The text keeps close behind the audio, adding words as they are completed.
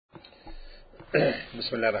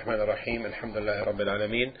بسم الله الرحمن الرحيم الحمد لله رب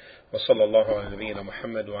العالمين وصلى الله على نبينا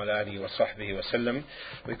محمد وعلى آله وصحبه وسلم.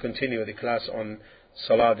 We continue the class on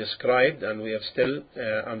Salah described, and we are still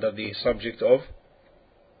under the subject of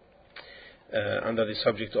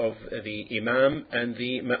the Imam and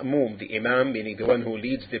the Ma'moom. The Imam meaning the one who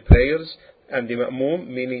leads the prayers, and the Ma'moom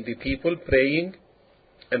meaning the people praying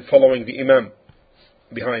and following the Imam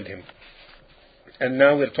behind him. And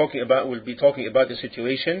now we'll be talking about the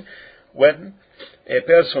situation when a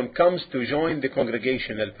person comes to join the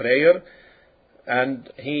congregational prayer and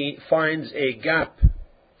he finds a gap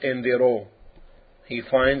in the row. He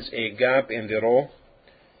finds a gap in the row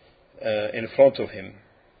in front of him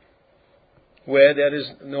where there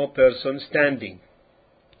is no person standing.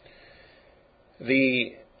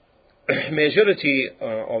 The majority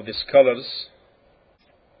of the scholars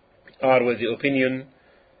are with the opinion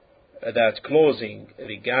that closing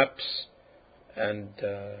the gaps and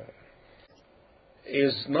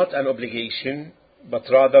is not an obligation, but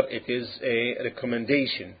rather it is a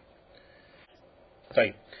recommendation.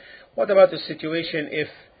 Right. What about the situation if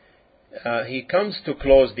he comes to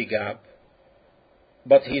close the gap,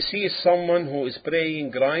 but he sees someone who is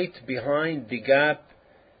praying right behind the gap,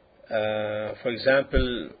 for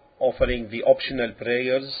example, offering the optional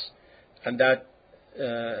prayers, and that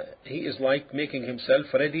he is like making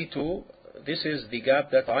himself ready to, this is the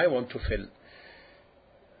gap that I want to fill.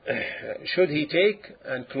 Should he take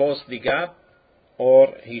and close the gap,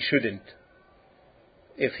 or he shouldn't?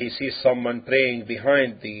 If he sees someone praying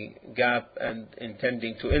behind the gap and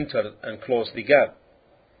intending to enter and close the gap,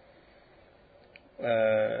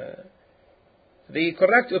 the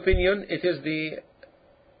correct opinion, it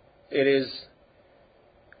is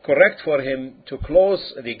correct for him to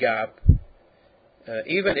close the gap,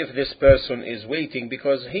 even if this person is waiting,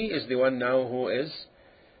 because he is the one now who is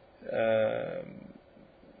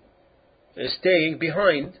staying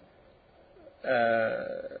behind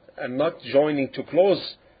and not joining to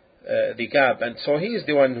close the gap, and so he is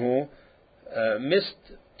the one who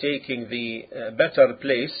missed taking the better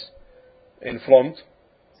place in front.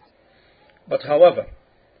 But however,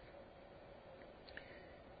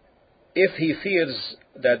 if he fears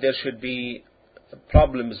that there should be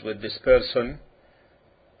problems with this person,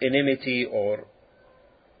 enmity or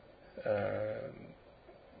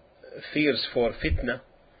fears for fitna,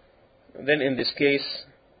 then in this case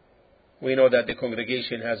we know that the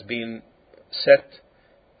congregation has been set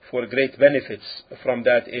for great benefits. From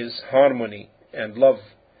that is harmony and love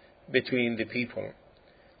between the people.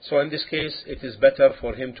 So in this case it is better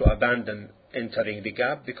for him to abandon entering the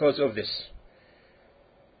gap because of this.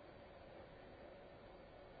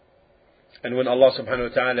 And when Allah subhanahu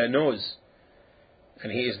wa ta'ala knows,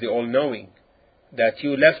 and He is the all-knowing, that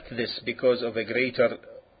you left this because of a greater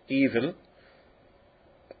evil,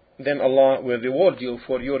 then Allah will reward you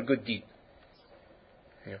for your good deed.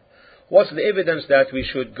 Yeah. What's the evidence that we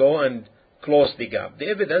should go and close the gap? The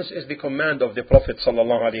evidence is the command of the Prophet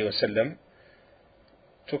sallallahu alaihi wasallam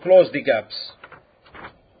to close the gaps,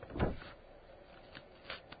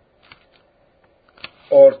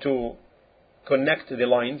 or to connect the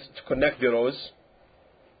lines, to connect the rows,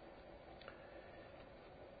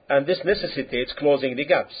 and this necessitates closing the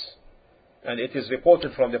gaps. And it is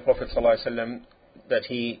reported from the Prophet ﷺ that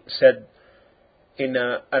he said,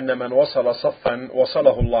 "Inna anna man wasala saffan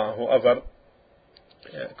wasalahu Allah." Whoever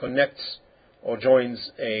connects or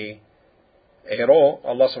joins a row,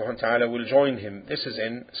 Allah subhanahu wa ta'ala will join him. This is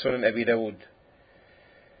in Sunan Abi Dawud,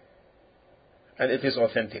 and it is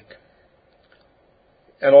authentic.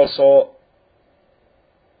 And also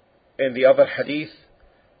in the other hadith,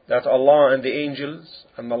 that Allah and the angels,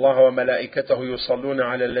 and Allah wa malaikatahu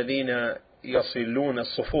yusalluna ala alladhina yasilluna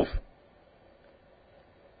as-sufuf,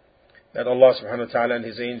 that Allah subhanahu wa ta'ala and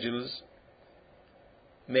His angels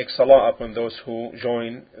make salah upon those who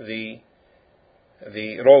join the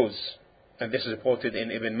rows. And this is reported in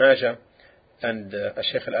Ibn Majah, and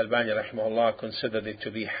Shaykh al-Albani rahimahullah considered it to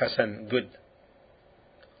be hasan, good.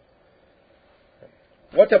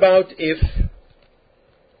 What about if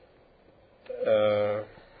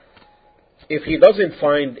he doesn't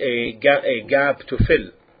find a gap to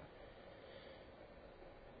fill?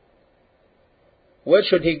 Where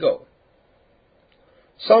should he go?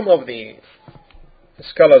 Some of the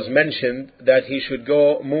scholars mentioned that he should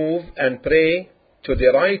move and pray to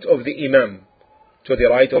the right of the Imam,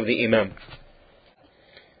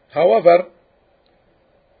 However,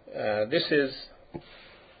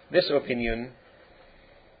 this opinion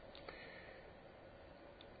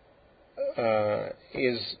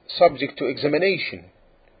is subject to examination.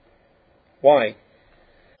 Why?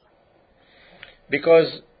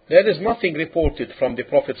 Because There is nothing reported from the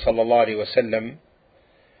Prophet ﷺ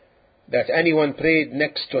that anyone prayed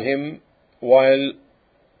next to him while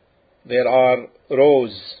there are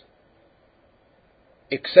rows,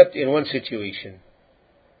 except in one situation.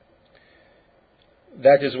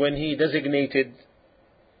 That is when he designated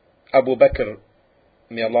Abu Bakr,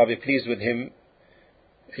 may Allah be pleased with him,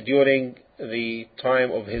 during the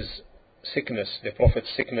time of his sickness, the Prophet's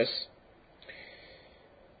sickness.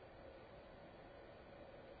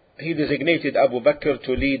 He designated Abu Bakr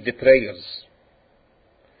to lead the prayers.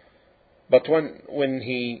 But when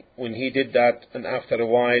he did that, and after a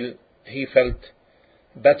while he felt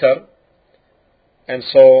better, and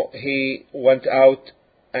so he went out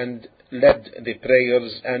and led the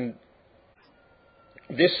prayers, and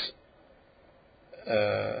this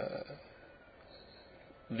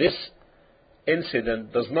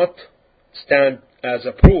incident does not stand as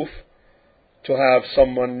a proof to have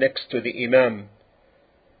someone next to the Imam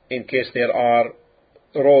in case there are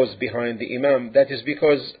rows behind the Imam. That is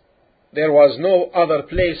because there was no other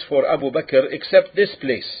place for Abu Bakr except this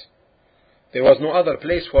place. There was no other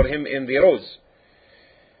place for him in the rows,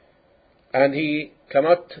 and he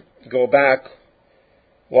cannot go back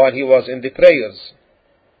while he was in the prayers.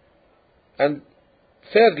 And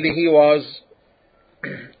thirdly, he was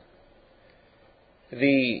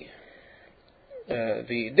the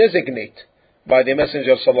designate by the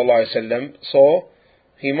Messenger ﷺ, so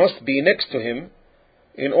he must be next to him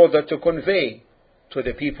in order to convey to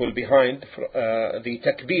the people behind the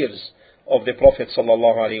takbirs of the Prophet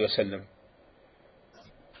ﷺ.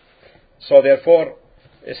 So therefore,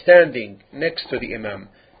 standing next to the Imam,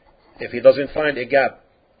 if he doesn't find a gap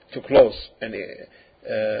to close, and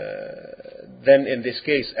then in this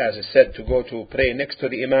case, as I said, to go to pray next to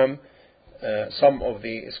the Imam, some of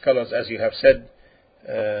the scholars, as you have said,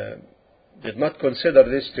 did not consider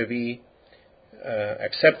this to be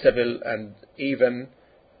acceptable, and even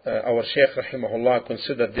our Shaykh rahimahullah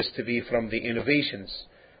considered this to be from the innovations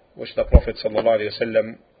which the Prophet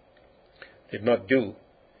ﷺ did not do.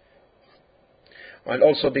 And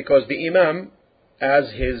also because the Imam,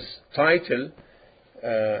 as his title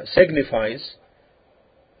signifies,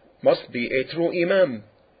 must be a true Imam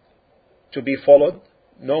to be followed,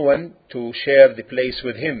 no one to share the place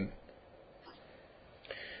with him.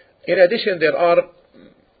 In addition, there are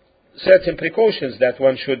certain precautions that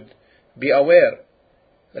one should be aware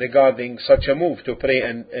regarding such a move to pray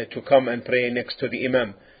and to come and pray next to the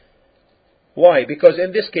Imam. Why? Because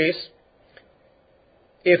in this case,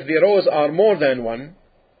 if the rows are more than one,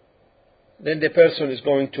 then the person is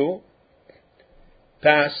going to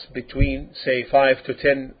pass between, say, 5 to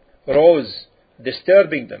 10 rows,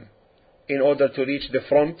 disturbing them, in order to reach the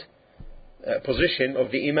front position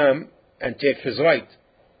of the Imam and take his right.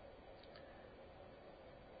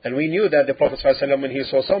 And we knew that the Prophet ﷺ, when he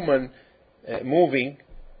saw someone moving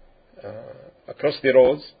across the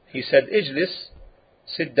roads, he said, "Ijlis,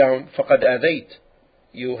 sit down, faqad adayt,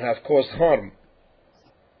 you have caused harm."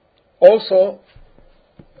 Also,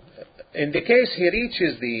 in the case he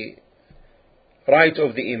reaches the right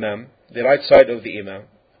of the Imam, the right side of the Imam,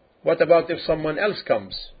 what about if someone else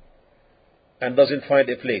comes and doesn't find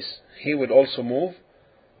a place? He would also move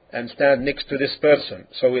and stand next to this person.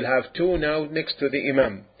 So we'll have two now next to the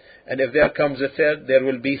Imam. And if there comes a third, there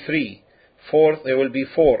will be 3. Fourth, there will be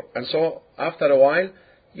 4. And so after a while,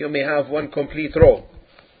 you may have one complete row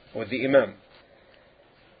with the Imam.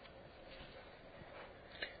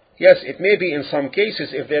 Yes, it may be in some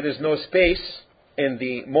cases, if there is no space in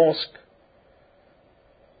the mosque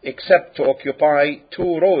except to occupy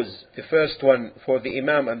 2 rows, the first one for the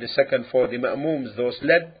Imam and the second for the Ma'mums, those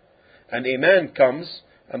led, and a man comes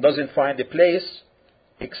and doesn't find a place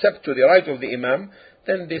except to the right of the Imam,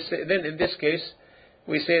 then in this case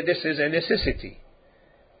we say this is a necessity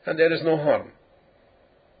and there is no harm.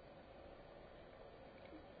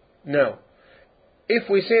 Now, if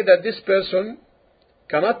we say that this person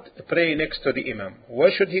cannot pray next to the Imam, where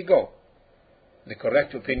should he go? The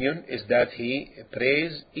correct opinion is that he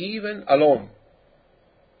prays even alone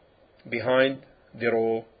behind the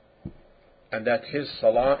row, and that his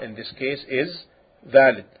salah in this case is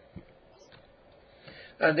valid.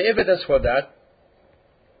 And the evidence for that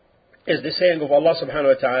is the saying of Allah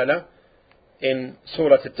subhanahu wa ta'ala in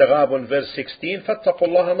Surah Al-Taghabun verse 16, فَاتَّقُوا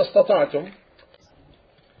اللَّهَ مَا اسْتَطَعْتُمْ,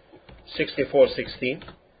 64:16.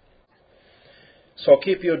 So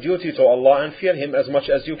keep your duty to Allah and fear Him as much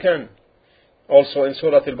as you can. Also in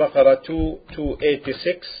Surah Al-Baqarah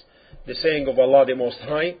 2:86, the saying of Allah the Most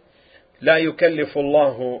High, لا يكلف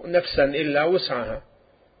الله نفسا إلا وسعها.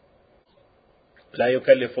 لا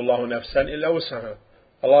يكلف الله نفسا إلا وسعها.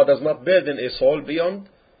 Allah does not burden a soul beyond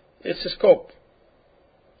its scope.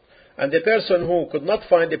 And the person who could not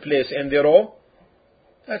find a place in the row,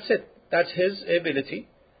 that's it. That's his ability.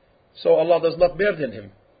 So Allah does not burden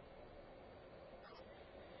him.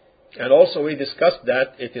 And also we discussed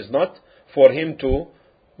that it is not for him to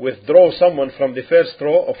withdraw someone from the first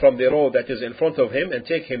row or from the row that is in front of him and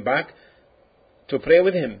take him back to pray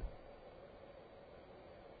with him.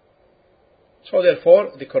 So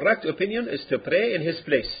therefore, the correct opinion is to pray in his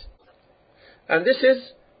place. And this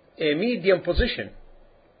is a medium position,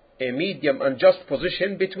 a medium and just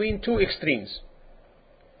position between two extremes.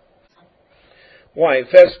 Why?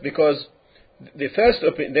 First, because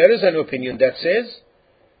there is an opinion that says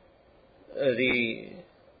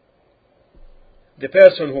the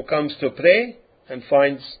person who comes to pray and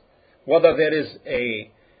finds whether there is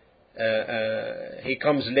he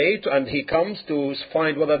comes late and he comes to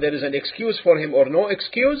find whether there is an excuse for him or no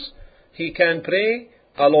excuse, he can pray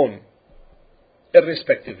alone,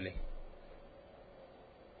 irrespectively.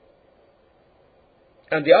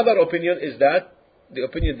 And the other opinion is that the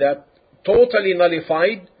opinion that totally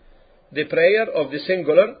nullified the prayer of the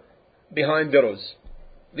singular behind the rows.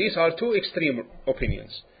 These are two extreme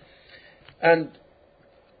opinions. And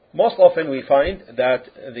most often we find that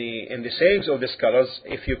in the sayings of the scholars,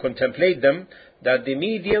 if you contemplate them, that the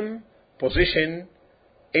medium position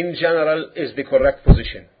in general is the correct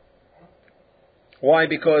position. Why?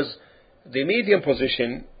 Because the medium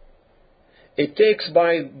position, it takes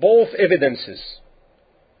by both evidences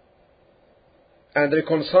and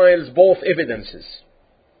reconciles both evidences.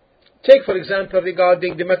 Take, for example,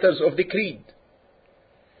 regarding the matters of the creed.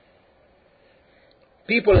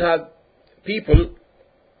 People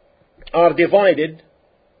are divided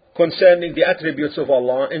concerning the attributes of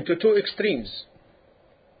Allah into two extremes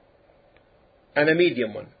and a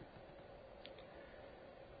medium one.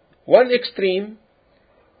 One extreme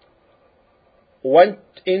went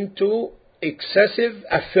into excessive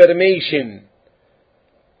affirmation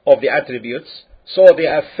of the attributes, so they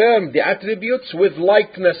affirmed the attributes with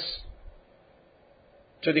likeness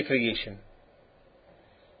to the creation.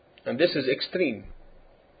 And this is extreme.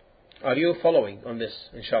 Are you following on this,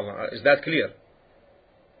 inshallah? Is that clear?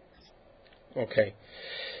 Okay.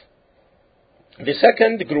 The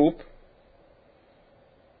second group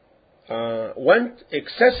went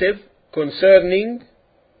excessive concerning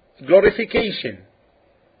glorification,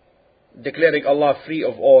 declaring Allah free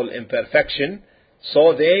of all imperfection,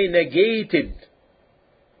 so they negated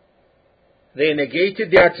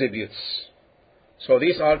the attributes. So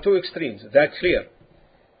these are two extremes. That's clear.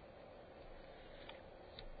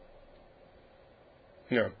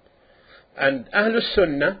 No. And Ahlul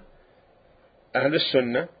Sunnah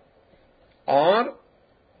are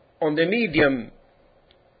on the medium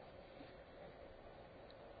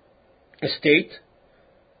state,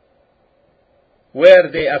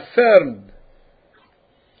 where they affirmed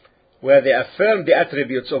the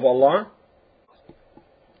attributes of Allah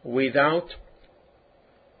without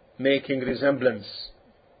making resemblance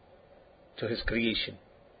to His creation.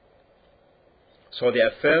 So they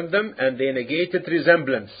affirmed them and they negated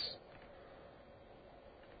resemblance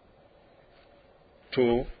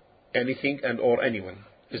to anything and or anyone.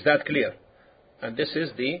 Is that clear? And this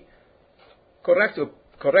is the correct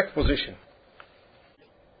position.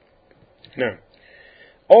 Now,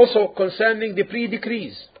 also concerning the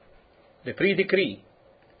pre-decree,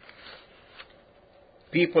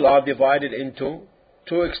 people are divided into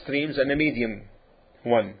two extremes and a medium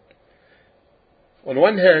one. On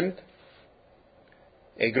one hand,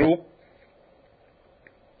 a group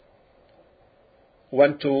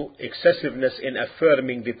went to excessiveness in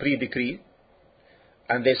affirming the pre-decree,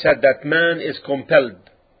 and they said that man is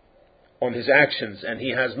compelled on his actions and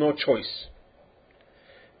he has no choice.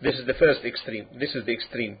 This is the first extreme. This is the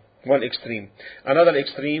extreme. One extreme. Another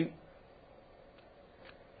extreme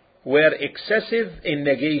were excessive in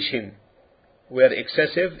negation.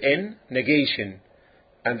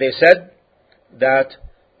 And they said that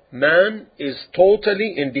man is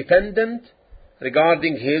totally independent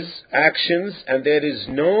regarding his actions and there is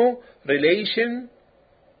no relation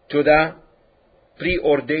to the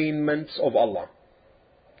preordainments of Allah.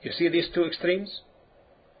 You see these two extremes?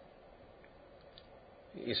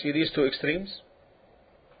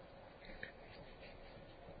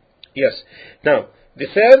 Yes. Now, the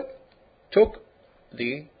third took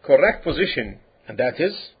the correct position, and that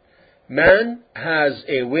is, man has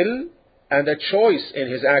a will and a choice in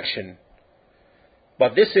his action.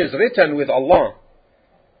 But this is written with Allah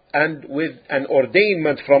and with an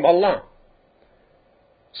ordainment from Allah.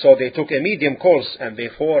 So they took a medium course and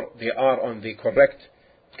therefore they are on the correct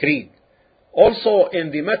creed. Also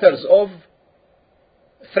in the matters of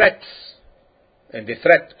threats and the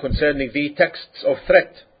threat concerning the texts of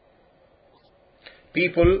threat,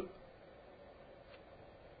 people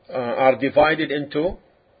are divided into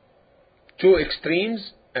two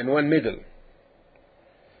extremes and one middle.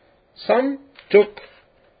 Some took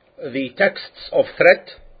the texts of threat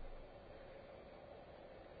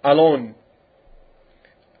alone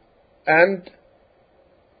and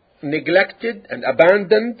neglected and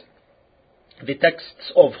abandoned the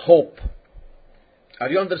texts of hope. Are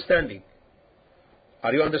you understanding?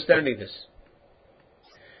 Are you understanding this?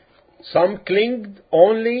 Some clinged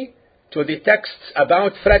only to the texts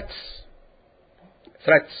about threats,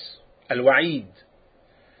 al-wa'id.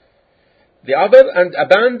 The other and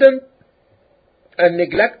abandoned and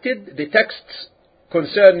neglected the texts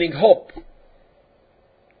concerning hope.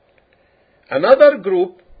 Another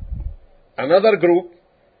group,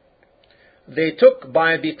 they took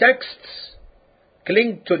by the texts,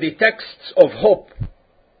 clinged to the texts of hope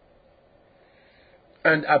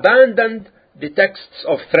and abandoned the texts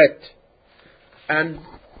of threat. And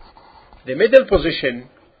the middle position,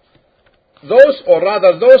 those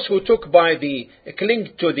who took by the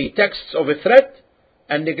cling to the texts of a threat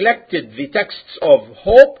and neglected the texts of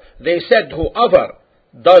hope, they said, whoever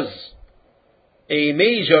does a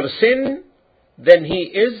major sin, then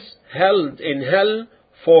he is held in hell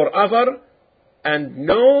forever, and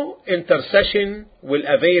no intercession will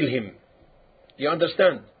avail him. You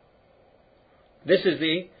understand? This is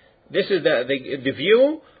the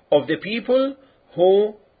view of the people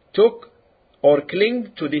who took or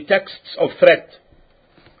cling to the texts of threat.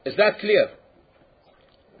 Is that clear?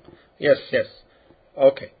 Yes.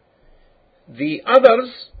 Okay. The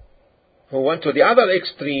others who went to the other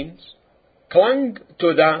extremes clung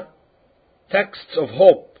to the texts of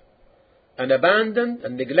hope and abandoned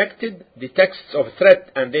and neglected the texts of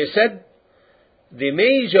threat, and they said the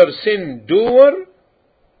major sin doer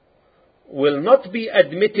will not be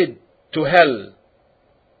admitted to hell.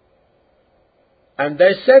 And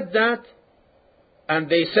they said that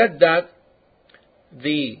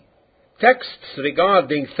the texts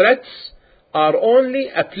regarding threats are only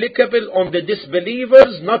applicable on the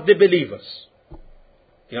disbelievers, not the believers.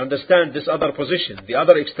 You understand this other position, the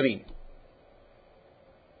other extreme?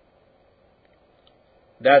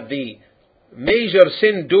 That the major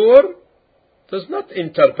sin doer does not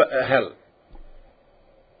enter hell.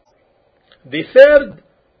 The third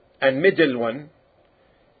and middle one,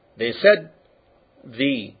 they said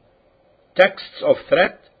the texts of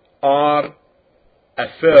threat are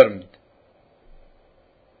affirmed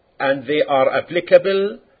and they are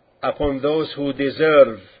applicable upon those who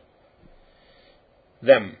deserve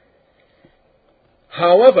them.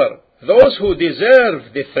 However, those who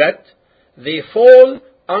deserve the threat, they fall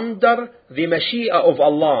under the Mashi'a of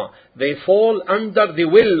Allah. They fall under the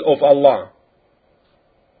will of Allah.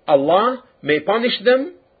 Allah may punish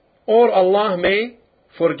them or Allah may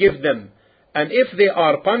forgive them. And if they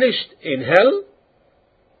are punished in hell,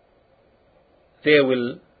 they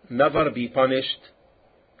will never be punished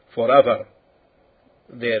forever.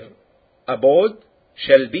 Their abode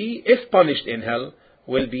shall be, if punished in hell,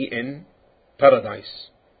 will be in paradise.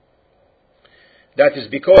 That is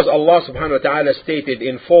because Allah subhanahu wa ta'ala stated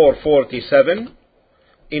in 447,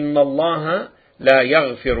 إِنَّ اللَّهَ لَا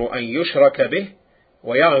يَغْفِرُ أَن يُشْرَكَ بِهِ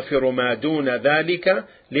وَيَغْفِرُ مَا دُونَ ذَلِكَ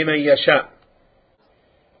لِمَن يَشَاءُ.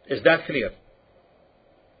 Is that clear?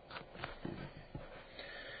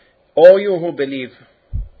 O you who believe,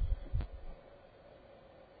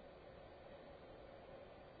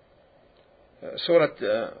 Surah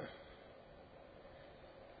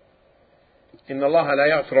إن الله لا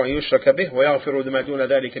يغفر أن يشرك به ويغفر ما دون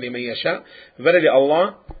ذلك لمن يشاء. Verily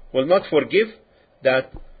Allah will not forgive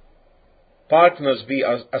that partners be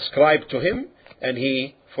ascribed to Him, and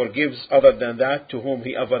He forgives other than that to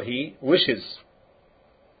whomever He wishes.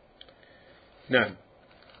 Now,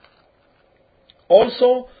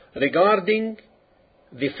 also regarding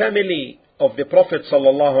the family of the Prophet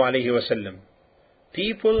sallallahu alaihi wasallam,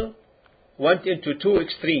 people went into two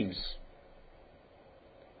extremes.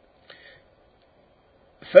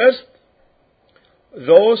 First,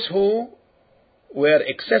 those who were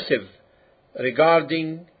excessive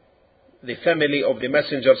regarding the family of the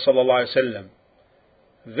Messenger sallallahu alaihi wasallam,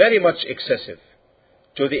 very much excessive,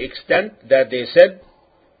 to the extent that they said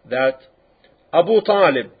that Abu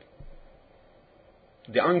Talib,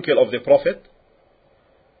 the uncle of the Prophet,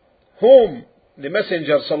 whom the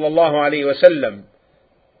Messenger sallallahu alaihi wasallam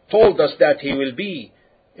told us that he will be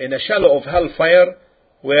in a shallow of hellfire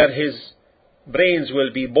where his brains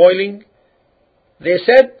will be boiling, they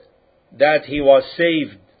said that he was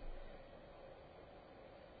saved.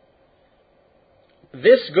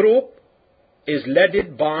 This group is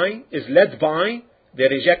led by the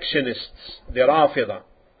rejectionists, the Rafida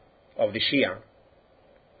of the Shia.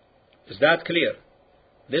 Is that clear?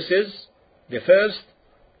 This is the first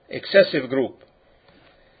excessive group.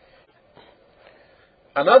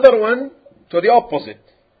 Another one to the opposite.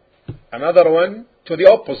 Another one to the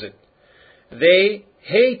opposite. They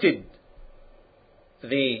hated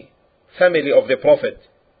the family of the Prophet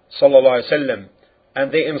sallallahu alaihi wasallam,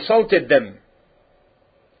 and they insulted them.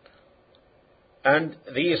 And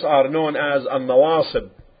these are known as An-Nawasib.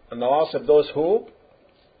 An-Nawasib, those who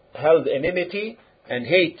held enmity and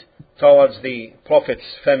hate towards the Prophet's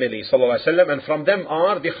family sallallahu alaihi wasallam. And from them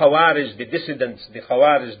are the Khawarij, the dissidents, the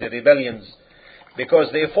Khawarij, the rebellions,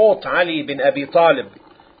 because they fought Ali bin Abi Talib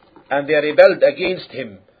and they rebelled against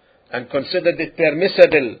him and considered it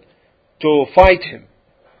permissible to fight him.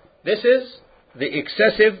 This is the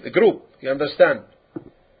excessive group. You understand?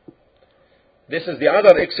 This is the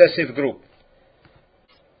other excessive group.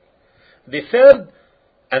 The third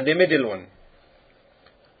and the middle one,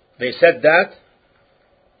 they said that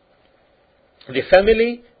the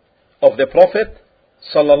family of the Prophet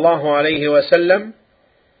sallallahu alaihi wasallam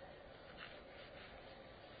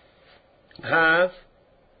have,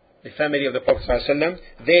 the family of the Prophet sallallahu alaihi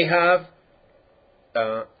wasallam, they have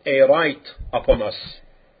a right upon us.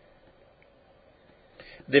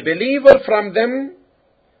 The believer from them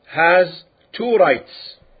has two rights: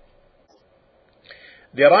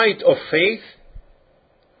 the right of faith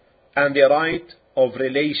and the right of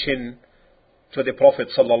relation to the Prophet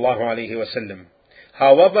sallallahu alaihi wasallam.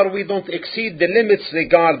 However, we don't exceed the limits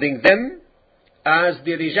regarding them as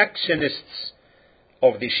the rejectionists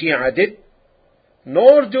of the Shia did,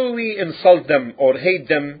 nor do we insult them or hate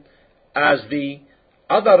them as the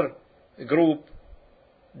other group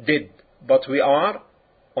did, but we are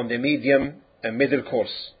on the medium and middle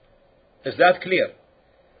course. Is that clear?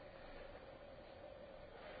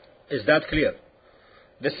 Is that clear?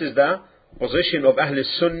 This is the position of Ahl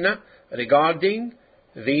Sunnah regarding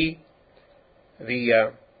the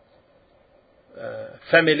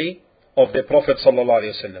family of the Prophet sallallahu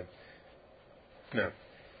alaihi wasallam. Now,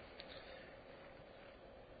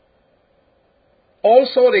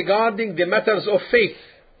 also regarding the matters of faith,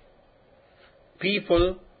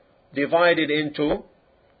 people divided into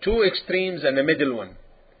two extremes and a middle one.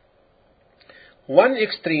 One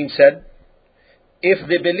extreme said, if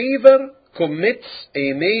the believer commits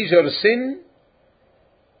a major sin,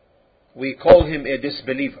 we call him a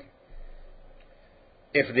disbeliever.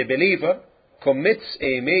 If the believer commits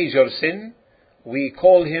a major sin, we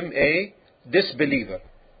call him a disbeliever.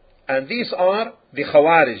 And these are the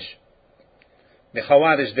Khawarij,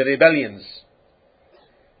 the rebellions.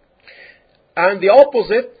 And the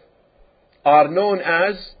opposite are known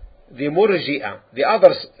as the Murji'ah, the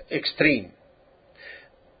other extreme.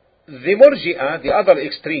 The Murji'ah, the other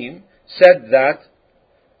extreme, said that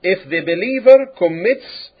if the believer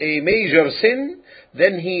commits a major sin,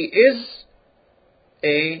 then he is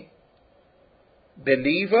a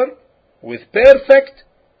believer with perfect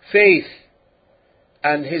faith,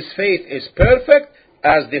 and his faith is perfect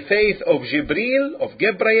as the faith of Jibreel, of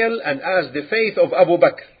Gabriel, and as the faith of Abu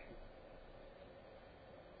Bakr.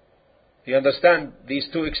 You understand these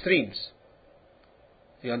two extremes?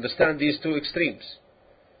 You understand these two extremes?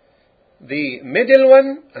 The middle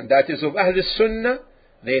one, and that is of Ahl Sunnah,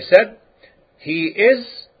 they said he is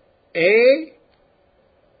a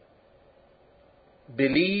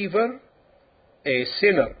believer, a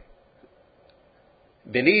sinner.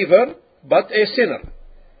 Believer, but a sinner.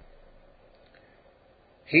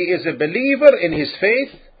 He is a believer in his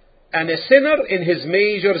faith and a sinner in his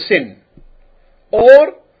major sin.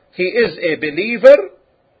 Or he is a believer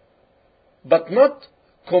but not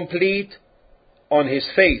complete on his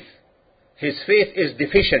faith. His faith is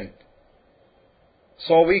deficient.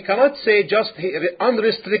 So we cannot say just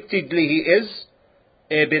unrestrictedly he is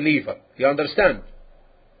a believer. You understand?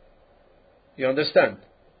 You understand?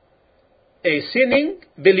 A sinning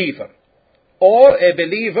believer or a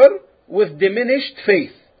believer with diminished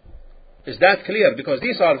faith. Is that clear? Because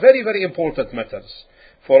these are very, very important matters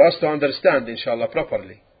for us to understand, inshallah,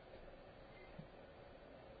 properly.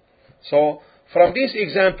 So, from these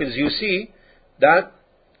examples you see that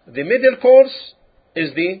the middle course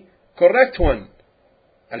is the correct one.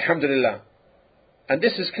 Alhamdulillah. And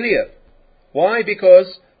this is clear. Why?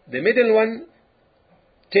 Because the middle one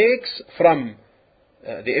takes from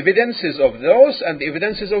the evidences of those and the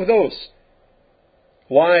evidences of those.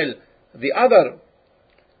 While the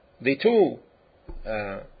two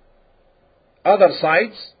other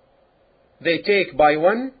sides, they take by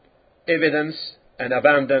one evidence and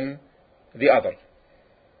abandon the other.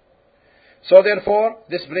 So therefore,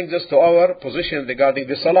 this brings us to our position regarding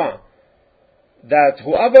the Salah. That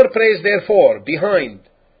whoever prays therefore behind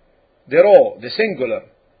the row, the singular,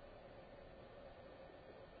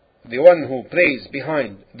 the one who prays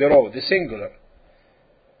behind the row, the singular,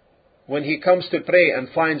 when he comes to pray and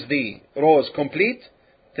finds the rows complete,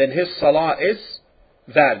 then his salah is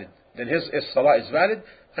valid.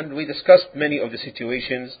 And we discussed many of the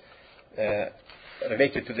situations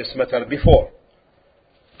related to this matter before.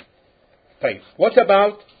 Right. What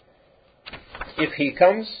about if he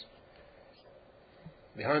comes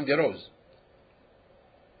behind the rows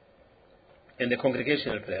in the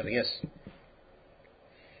congregational prayer? Yes.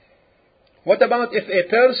 What about if a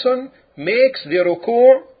person makes the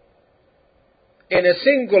ruku' in a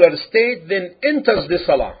singular state, then enters the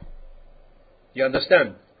salah? You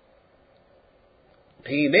understand?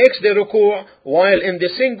 He makes the ruku' while in the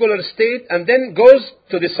singular state and then goes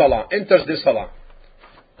to the salah, enters the salah.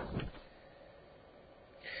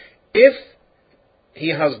 If he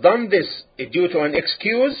has done this due to an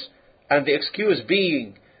excuse, and the excuse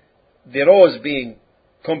being the rows being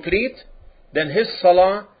complete, then his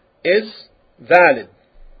salah is valid.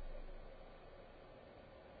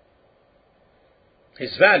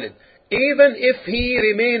 Is valid, even if he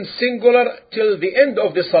remains singular till the end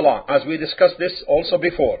of the salah, as we discussed this also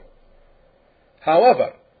before.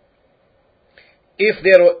 However,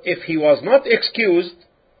 if he was not excused,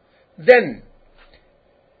 then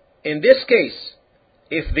in this case,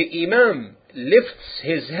 if the imam lifts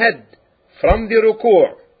his head from the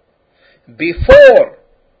ruku' before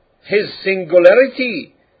his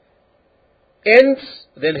singularity ends,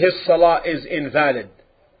 then his salah is invalid.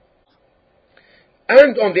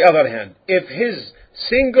 And on the other hand, if his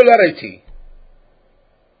singularity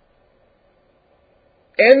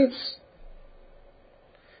ends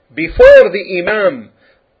before the imam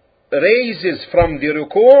raises from the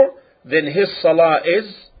ruku', then his salah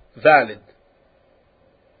is valid.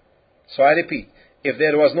 So I repeat, if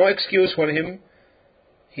there was no excuse for him,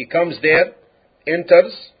 he comes there,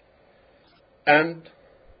 enters, and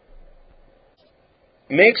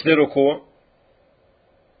makes the ruku',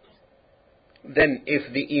 then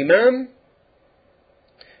if the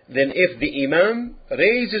imam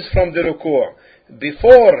raises from the ruku'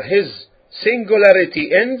 before his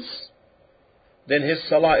singularity ends, then his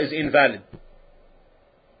salah is invalid.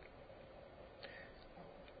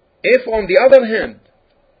 If on the other hand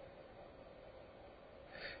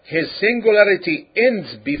his singularity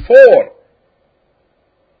ends before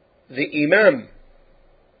the imam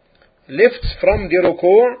lifts from the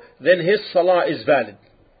ruku', then his salah is valid.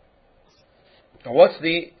 Now what's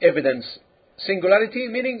the evidence? Singularity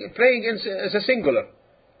meaning praying as a singular,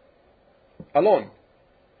 alone,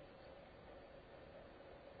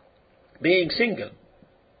 being single,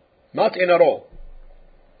 not in a row.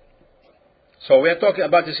 So we are talking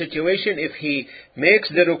about the situation if he makes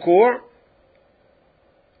the ruku'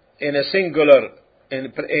 in a singular,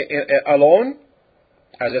 alone,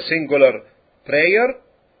 as a singular prayer,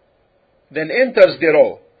 then enters the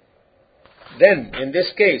row. Then in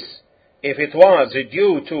this case, if it was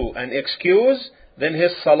due to an excuse, then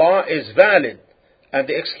his salah is valid. And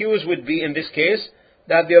the excuse would be in this case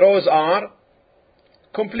that the rows are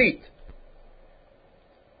complete.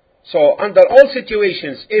 So under all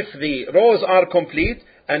situations, if the rows are complete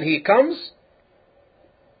and he comes,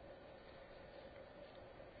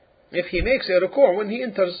 if he makes a ruku' when he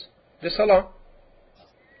enters the salah,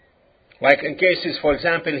 like in cases, for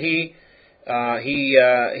example, he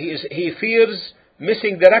fears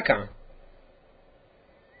missing the rak'ah.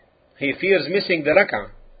 He fears missing the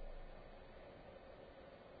rak'ah.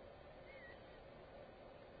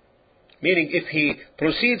 Meaning if he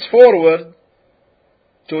proceeds forward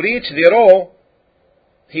to reach the row,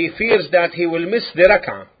 he fears that he will miss the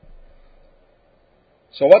rak'ah.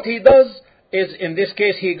 So what he does is, in this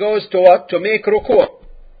case, he goes to what? To make ruku'.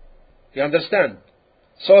 You understand?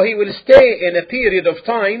 So he will stay in a period of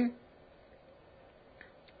time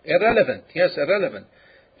irrelevant. Yes, irrelevant.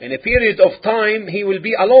 In a period of time, he will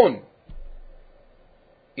be alone.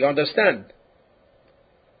 You understand?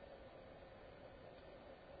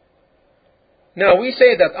 Now we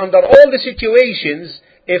say that under all the situations,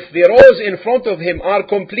 if the rows in front of him are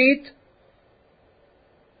complete,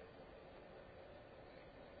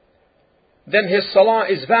 then his salah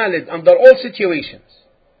is valid under all situations.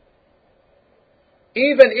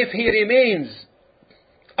 Even if he remains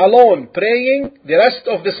alone praying the rest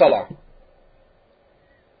of the salah.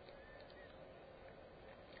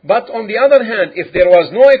 But on the other hand, if there was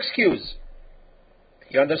no excuse,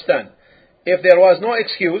 you understand? If there was no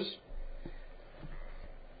excuse,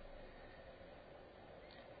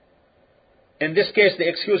 in this case the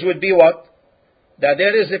excuse would be what? That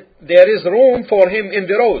there is room for him in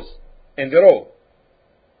the row.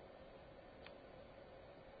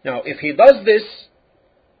 Now if he does this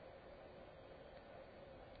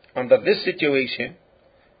under this situation,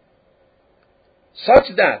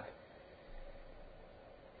 such that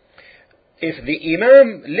if the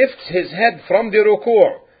Imam lifts his head from the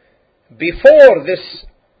ruku' before this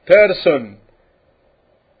person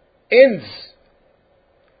ends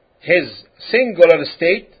his singular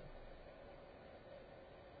state,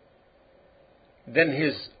 then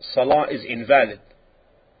his salah is invalid.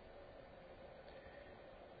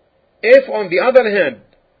 If, on the other hand,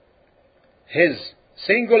 his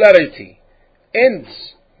singularity ends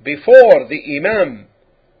before the Imam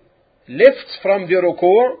lifts from the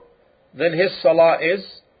ruku', then his salah is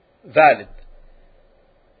valid.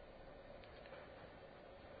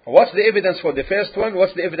 What's the evidence for the first one?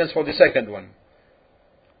 What's the evidence for the second one?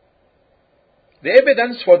 The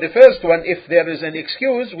evidence for the first one, if there is an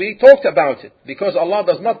excuse, we talked about it, because Allah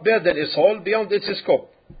does not burden a soul beyond its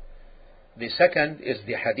scope. The second is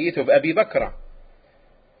the hadith of Abu Bakr,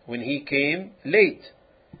 when he came late.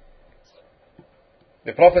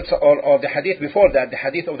 The Prophet, or the hadith before that, the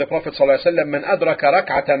hadith of the Prophet ﷺ, من أدرك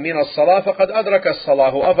ركعة من الصلاة فقد أدرك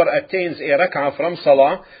الصلاة. Whoever attains a rak'ah from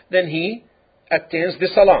salah, then he attains the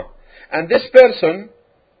salah. And this person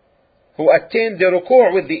who attained the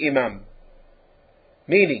ruku' with the Imam,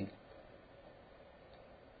 meaning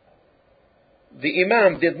the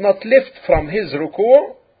Imam did not lift from his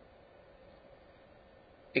ruku'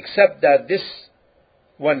 except that this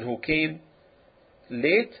one who came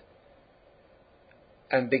late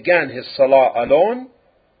and began his salah alone,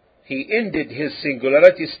 he ended his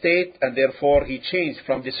singularity state, and therefore he changed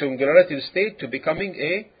from the singularity state to becoming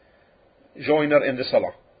a joiner in the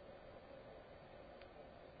salah.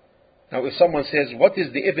 Now, if someone says, what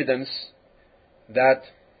is the evidence that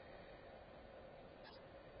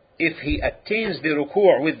if he attains the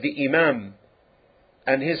ruku' with the Imam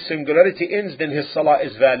and his singularity ends, then his salah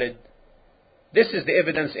is valid? This is the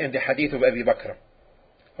evidence in the hadith of Abu Bakr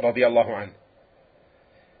radiallahu anhu.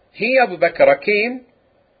 He, Abu Bakr, came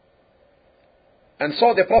and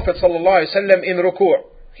saw the Prophet sallallahu alaihi wasallam in ruku'.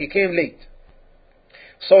 He came late.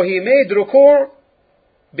 So he made ruku'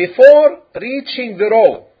 before reaching the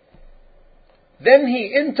row. Then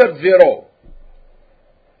he entered the row.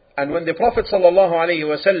 And when the Prophet sallallahu alaihi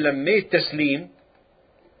wasallam made taslim,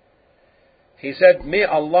 he said, may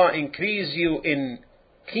Allah increase you in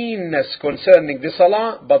keenness concerning the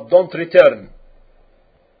salah, but don't return.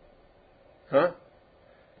 Huh?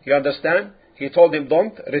 You understand? He told him,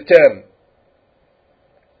 don't return.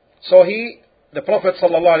 So the Prophet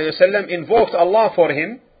ﷺ invoked Allah for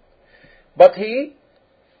him, but he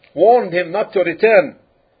warned him not to return.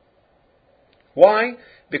 Why?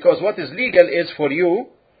 Because what is legal is for you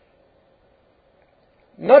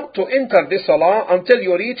not to enter the salah until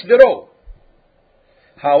you reach the row.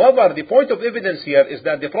 However, the point of evidence here is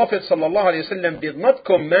that the Prophet ﷺ did not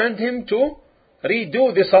command him to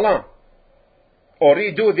redo the salah or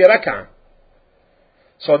redo the rak'ah.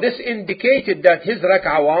 So this indicated that his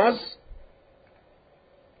rak'ah was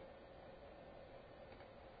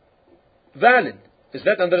valid. Is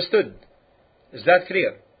that understood? Is that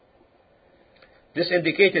clear? This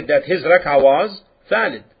indicated that his rak'ah was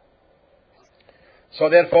valid. So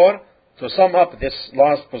therefore, to sum up this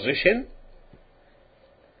last position,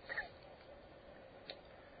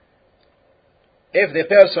 if the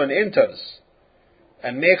person enters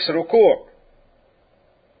and makes ruku'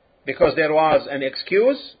 because there was an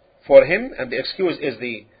excuse for him, and the excuse is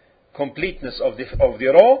the completeness of the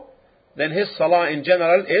row, then his salah in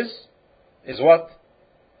general is what?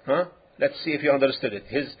 Huh? Let's see if you understood it.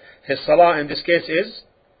 His salah in this case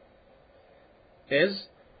is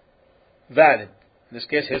valid. In this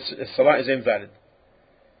case, his salah is invalid.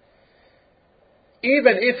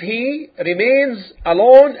 Even if he remains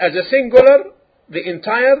alone as a singular the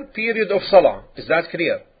entire period of salah. Is that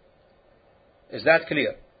clear? Is that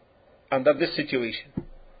clear? Under this situation,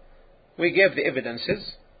 we gave the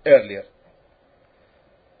evidences earlier.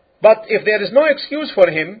 But if there is no excuse for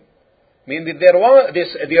him, meaning the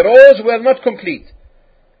rows were not complete,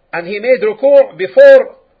 and he made ruku'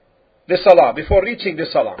 before the salah, before reaching the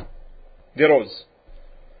salah, the rows.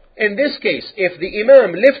 In this case, if the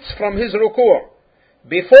Imam lifts from his ruku'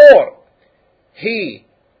 before he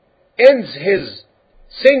ends his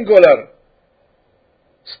singular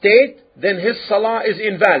state, then his salah is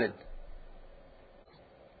invalid.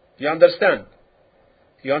 You understand?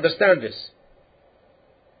 You understand this?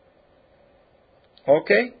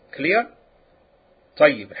 Okay? Clear?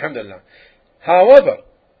 طيب, alhamdulillah. However,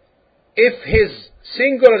 if his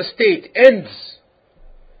singular state ends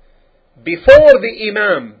before the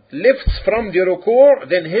Imam lifts from the ruku',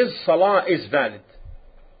 then his salah is valid.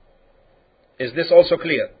 Is this also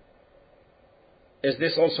clear? Is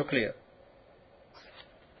this also clear?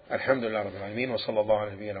 Alhamdulillah Rabbil Alameen wa sallallahu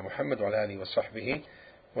ala nabiyyina Muhammad wa ala alihi wa sahbihi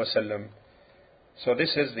wa sallam. So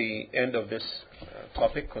this is the end of this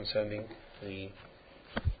topic concerning the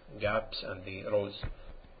gaps and the rows.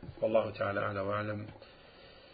 Wallahu ta'ala a'la wa a'lam.